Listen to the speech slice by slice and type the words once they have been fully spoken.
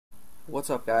What's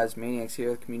up guys, Maniacs here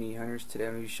with Community Hunters. Today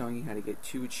I'm going to be showing you how to get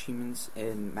 2 achievements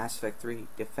in Mass Effect 3,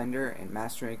 Defender and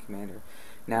Master and Commander.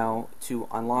 Now, to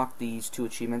unlock these 2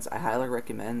 achievements, I highly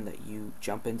recommend that you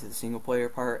jump into the single player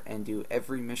part and do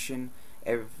every mission,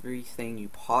 everything you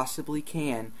possibly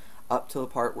can, up to the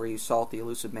part where you assault the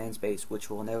Elusive Man's base, which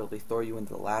will inevitably throw you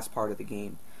into the last part of the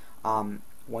game.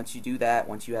 Once you do that,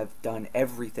 once you have done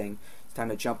everything, it's time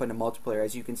to jump into multiplayer.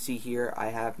 As you can see here, I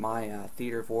have my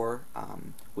Theater of War,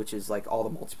 which is like all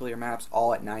the multiplayer maps,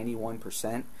 all at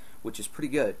 91%, which is pretty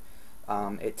good.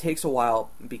 It takes a while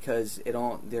because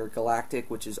they're galactic,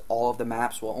 which is all of the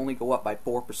maps will only go up by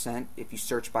 4% if you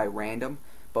search by random,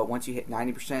 but once you hit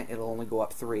 90%, it'll only go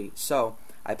up 3. So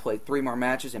I played 3 more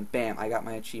matches and bam, I got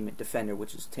my achievement Defender,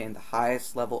 which is attained the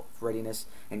highest level of readiness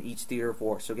in each Theater of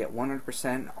War. So get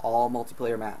 100% all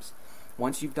multiplayer maps.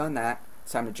 Once you've done that,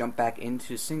 it's time to jump back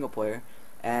into single player,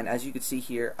 and as you can see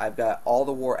here, I've got all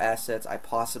the war assets I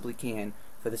possibly can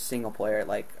for the single player.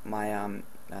 Like my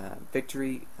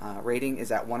victory rating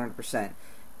is at 100%,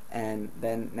 and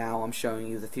then now I'm showing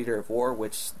you the Theater of War,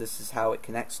 which this is how it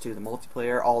connects to the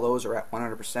multiplayer. All those are at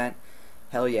 100%.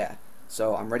 Hell yeah.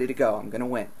 So I'm ready to go. I'm gonna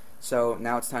win. So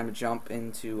now it's time to jump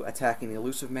into attacking the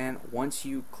Elusive Man. Once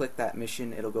you click that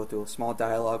mission, it'll go through a small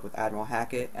dialogue with Admiral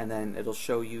Hackett, and then it'll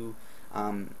show you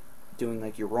doing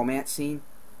like your romance scene.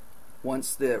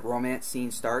 Once the romance scene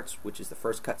starts, which is the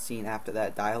first cutscene after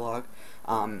that dialogue,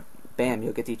 bam,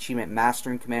 you'll get the achievement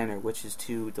Master and Commander, which is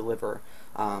to deliver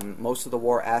most of the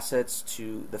war assets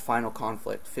to the final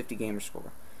conflict, 50 gamer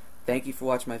score. Thank you for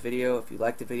watching my video. If you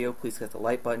liked the video, please click the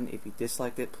like button. If you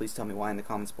disliked it, please tell me why in the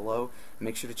comments below.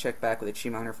 Make sure to check back with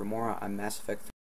Achievement Hunter for more on Mass Effect 3.